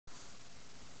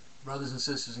Brothers and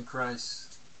sisters in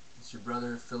Christ, it's your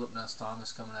brother Philip Ness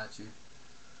Thomas coming at you.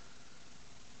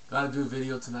 Got to do a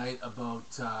video tonight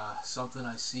about something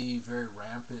I see very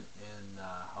rampant in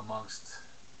amongst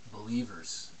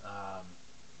believers.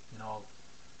 You know,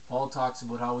 Paul talks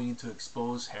about how we need to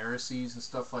expose heresies and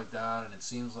stuff like that, and it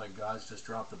seems like God's just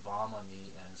dropped a bomb on me,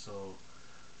 and so,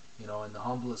 in the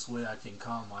humblest way I can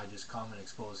come, I just come and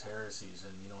expose heresies.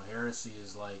 And heresy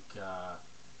is like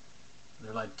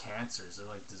they're like cancers, they're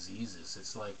like diseases.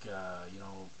 It's like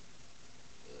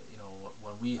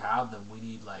when we have them, we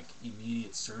need like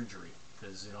immediate surgery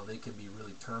because they can be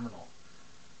really terminal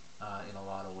in a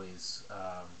lot of ways.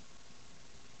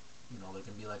 They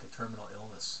can be like a terminal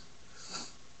illness.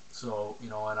 So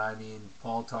and I mean,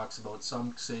 Paul talks about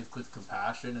some saved with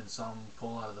compassion and some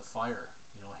pull out of the fire.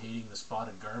 Hating the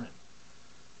spotted garment.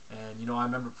 And I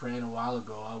remember praying a while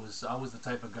ago. I was the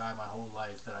type of guy my whole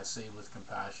life that I saved with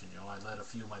compassion. I led a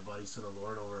few of my buddies to the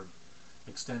Lord over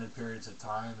extended periods of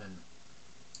time, and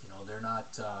they're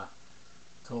not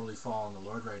totally following the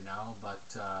Lord right now, but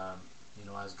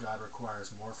as God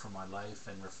requires more from my life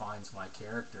and refines my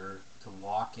character to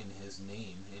walk in His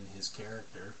name, in His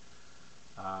character,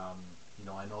 I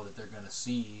know that they're going to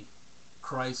see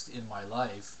Christ in my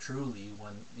life truly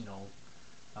when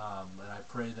and I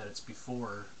pray that it's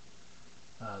before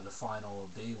the final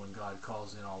day when God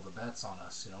calls in all the bets on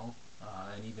us,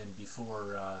 and even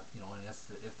before, and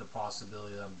if the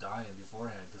possibility that I'm dying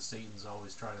beforehand, because Satan's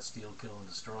always trying to steal, kill, and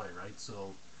destroy, right?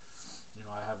 So,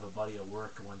 I have a buddy at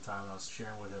work one time, and I was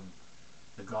sharing with him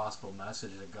the gospel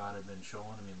message that God had been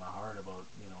showing me in my heart about,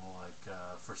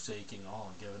 forsaking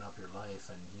all and giving up your life,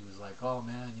 and he was like, "Oh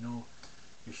man,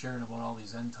 you're sharing about all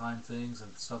these end time things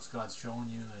and stuff God's showing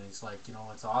you," and he's like,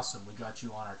 "It's awesome. We got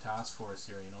you on our task force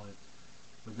here.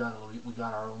 We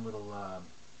got our own little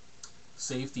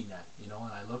safety net, And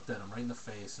I looked at him right in the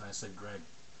face and I said, "Greg,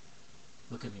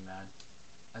 look at me, man."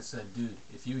 I said, "Dude,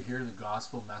 if you hear the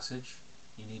gospel message,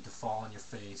 you need to fall on your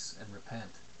face and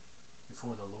repent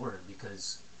before the Lord,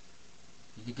 because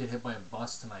you could get hit by a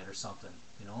bus tonight or something,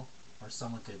 or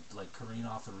someone could like careen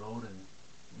off the road and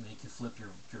make you flip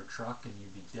your truck and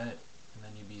you'd be dead, and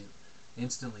then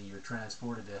you're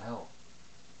transported to hell."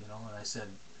 And I said,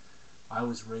 I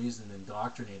was raised and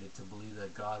indoctrinated to believe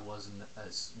that God wasn't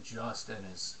as just and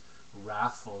as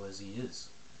wrathful as He is.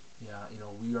 Yeah,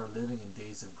 we are living in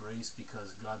days of grace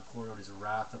because God poured out His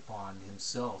wrath upon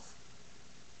Himself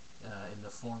in the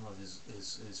form of His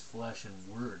flesh and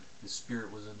Word. His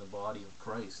Spirit was in the body of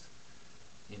Christ.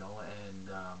 And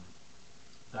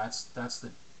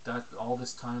that all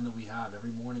this time that we have, every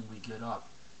morning we get up,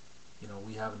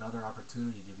 we have another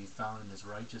opportunity to be found in His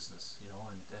righteousness,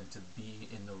 and to be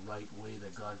in the right way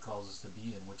that God calls us to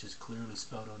be in, which is clearly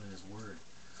spelled out in His Word.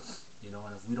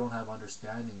 And if we don't have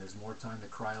understanding, there's more time to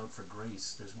cry out for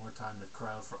grace. There's more time to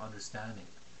cry out for understanding.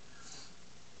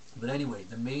 But anyway,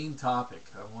 the main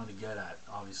topic I wanted to get at,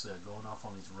 obviously, I'm going off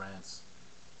on these rants,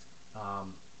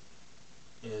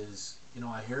 is,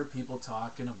 I hear people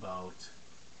talking about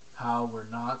how we're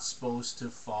not supposed to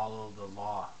follow the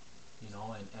law,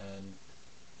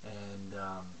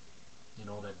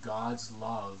 that God's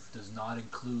love does not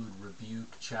include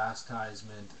rebuke,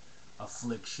 chastisement,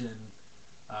 affliction,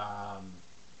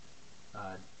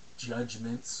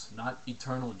 judgments, not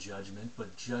eternal judgment,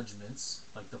 but judgments,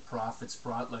 like the prophets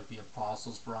brought, like the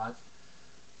apostles brought.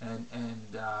 And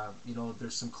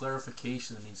there's some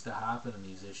clarification that needs to happen in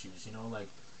these issues. Like,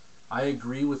 I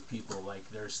agree with people, like,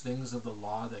 there's things of the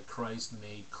law that Christ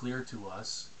made clear to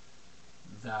us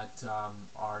that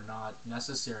are not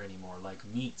necessary anymore, like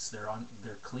meats. They're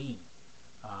clean,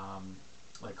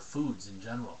 like foods in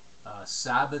general.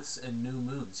 Sabbaths and new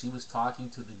moons. He was talking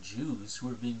to the Jews who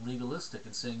were being legalistic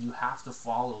and saying you have to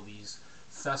follow these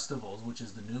festivals, which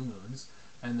is the new moons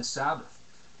and the Sabbath.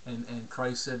 And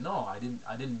Christ said, "No, I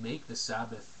didn't make the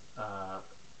Sabbath.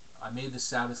 I made the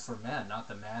Sabbath for man, not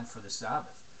the man for the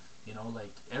Sabbath."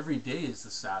 Like, every day is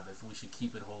the Sabbath. We should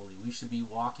keep it holy. We should be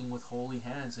walking with holy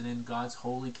hands and in God's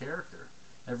holy character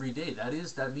every day.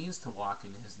 That means to walk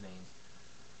in His name.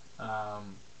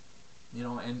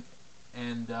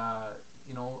 And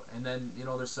then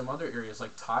there's some other areas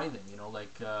like tithing.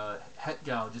 Like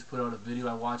Hetgow just put out a video.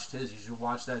 I watched his. You should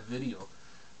watch that video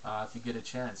if you get a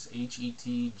chance.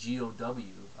 HETGOW,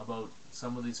 about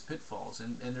some of these pitfalls.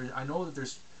 And I know that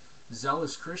there's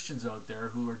zealous Christians out there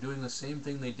who are doing the same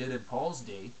thing they did in Paul's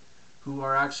day, who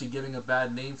are actually giving a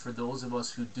bad name for those of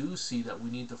us who do see that we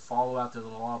need to follow after the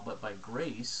law, but by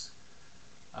grace,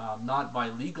 not by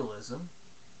legalism.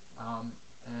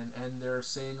 And they're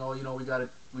saying, "Oh, we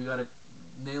gotta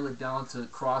nail it down to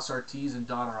cross our T's and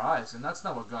dot our I's," and that's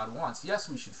not what God wants. Yes,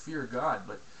 we should fear God,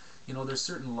 but there's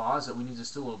certain laws that we need to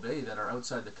still obey that are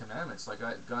outside the commandments. Like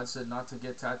God said not to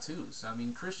get tattoos. I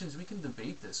mean, Christians, we can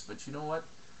debate this, but you know what?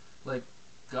 Like,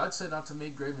 God said not to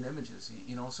make graven images.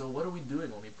 So what are we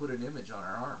doing when we put an image on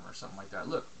our arm or something like that?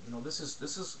 Look, this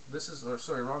is or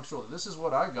sorry, wrong shoulder. This is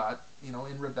what I got,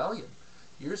 in rebellion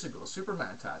years ago,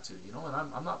 Superman tattoo,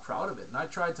 and I'm not proud of it. And I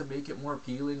tried to make it more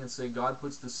appealing and say God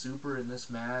puts the super in this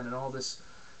man and all this,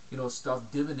 stuff,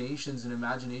 divinations and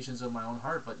imaginations of my own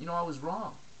heart. But I was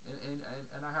wrong,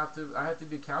 and I have to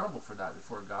be accountable for that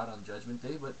before God on Judgment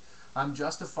Day. But I'm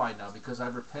justified now because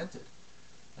I've repented.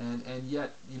 And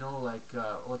yet,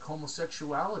 like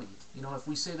homosexuality, if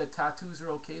we say that tattoos are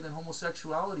okay, then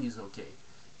homosexuality is okay.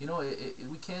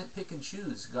 We can't pick and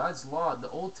choose. God's law, the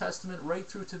Old Testament right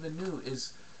through to the New,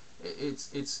 it's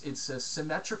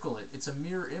symmetrical. It's a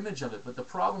mirror image of it. But the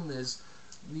problem is,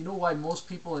 why most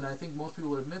people, and I think most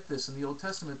people would admit this in the Old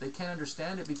Testament, they can't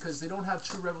understand it because they don't have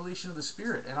true revelation of the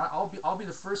Spirit. And I'll be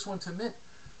the first one to admit,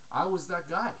 I was that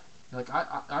guy. Like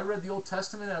I read the Old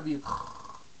Testament and I'd be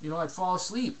I'd fall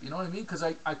asleep, you know what I mean? Because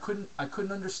I couldn't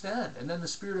understand. And then the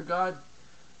Spirit of God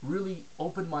really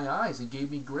opened my eyes and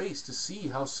gave me grace to see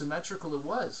how symmetrical it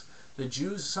was.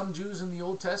 Some Jews in the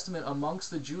Old Testament amongst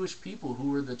the Jewish people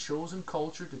who were the chosen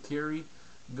culture to carry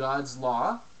God's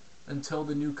law until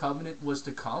the new covenant was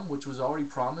to come, which was already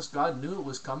promised. God knew it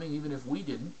was coming even if we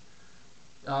didn't.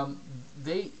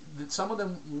 Some of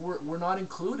them were not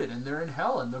included, and they're in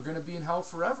hell, and they're going to be in hell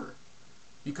forever.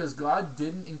 Because God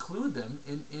didn't include them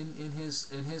in his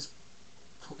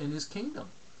kingdom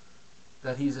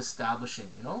that He's establishing.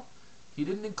 He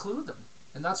didn't include them,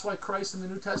 and that's why Christ in the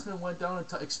New Testament went down and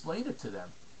explained it to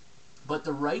them. But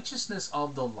the righteousness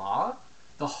of the law,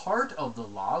 the heart of the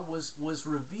law, was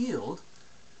revealed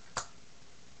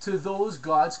to those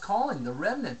God's calling, the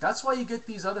remnant. That's why you get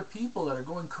these other people that are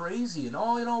going crazy and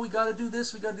we got to do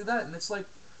this, we got to do that, and it's like,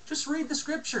 just read the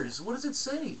scriptures. What does it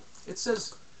say? It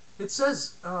says,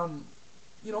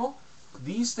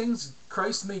 these things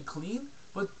Christ made clean,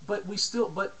 but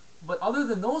other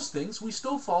than those things, we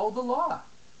still follow the law.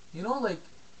 We don't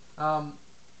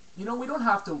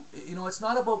have to, it's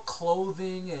not about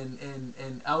clothing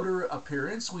and outer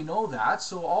appearance. We know that.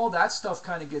 So all that stuff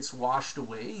kind of gets washed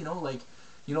away,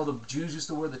 the Jews used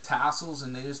to wear the tassels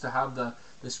and they used to have the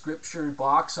scripture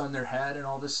box on their head and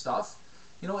all this stuff.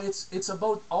 It's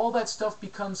about all that stuff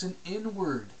becomes an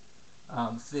inward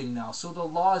thing now. So the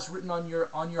law is written on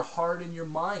your heart and your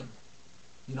mind,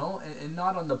 and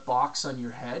not on the box on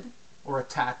your head or a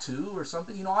tattoo or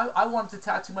something. I wanted to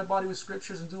tattoo my body with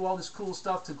scriptures and do all this cool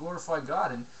stuff to glorify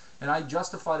God, and I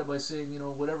justified it by saying,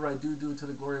 whatever I do to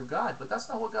the glory of God. But that's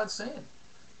not what God's saying.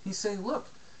 He's saying, look,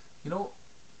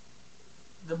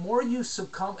 the more you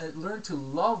succumb and learn to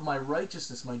love my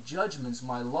righteousness, my judgments,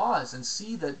 my laws, and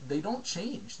see that they don't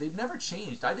change. They've never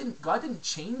changed. God didn't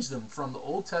change them from the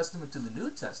Old Testament to the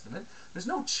New Testament. There's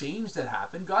no change that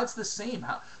happened. God's the same.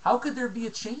 How could there be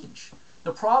a change?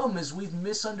 The problem is we've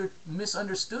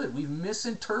misunderstood. We've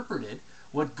misinterpreted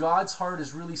what God's heart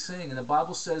is really saying. And the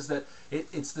Bible says that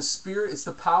it's the Spirit, it's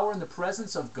the power and the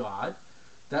presence of God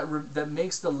that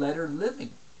makes the letter living.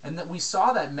 And that we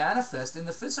saw that manifest in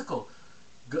the physical.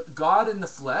 God in the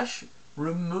flesh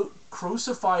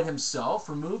crucified Himself,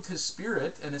 removed His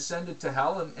Spirit, and ascended to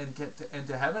hell and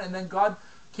to heaven. And then God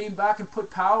came back and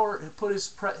put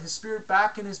His Spirit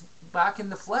back in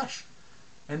the flesh.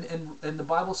 And the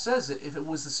Bible says that if it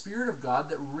was the Spirit of God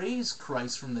that raised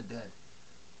Christ from the dead,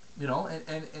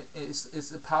 and it's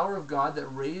the power of God that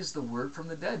raised the Word from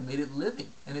the dead, made it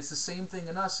living. And it's the same thing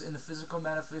in us in the physical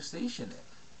manifestation.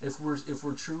 If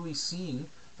we're truly seeing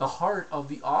the heart of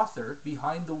the author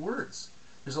behind the words.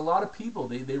 There's a lot of people,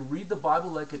 they read the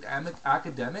Bible like an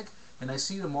academic, and I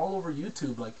see them all over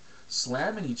YouTube like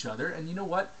slamming each other. And you know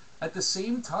what? At the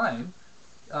same time,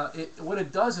 what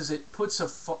it does is it puts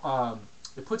a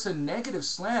negative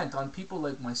slant on people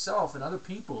like myself and other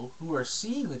people who are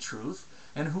seeing the truth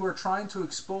and who are trying to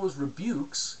expose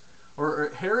rebukes or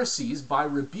heresies by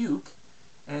rebuke.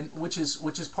 And which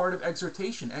is part of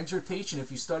exhortation. Exhortation,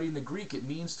 if you study in the Greek, it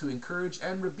means to encourage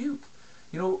and rebuke.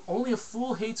 Only a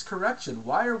fool hates correction.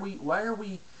 Why are we?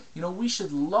 We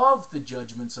should love the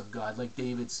judgments of God, like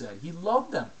David said. He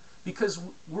loved them because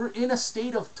we're in a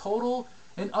state of total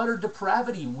and utter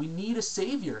depravity. We need a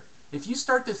Savior. If you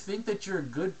start to think that you're a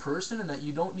good person and that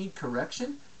you don't need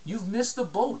correction, you've missed the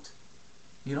boat.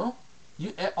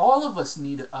 All of us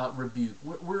need a rebuke.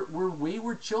 We're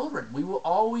wayward children. We will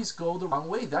always go the wrong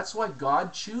way. That's why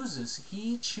God chooses.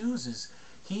 He chooses.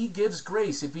 He gives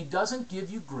grace. If He doesn't give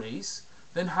you grace,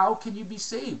 then how can you be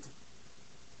saved?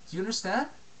 Do you understand?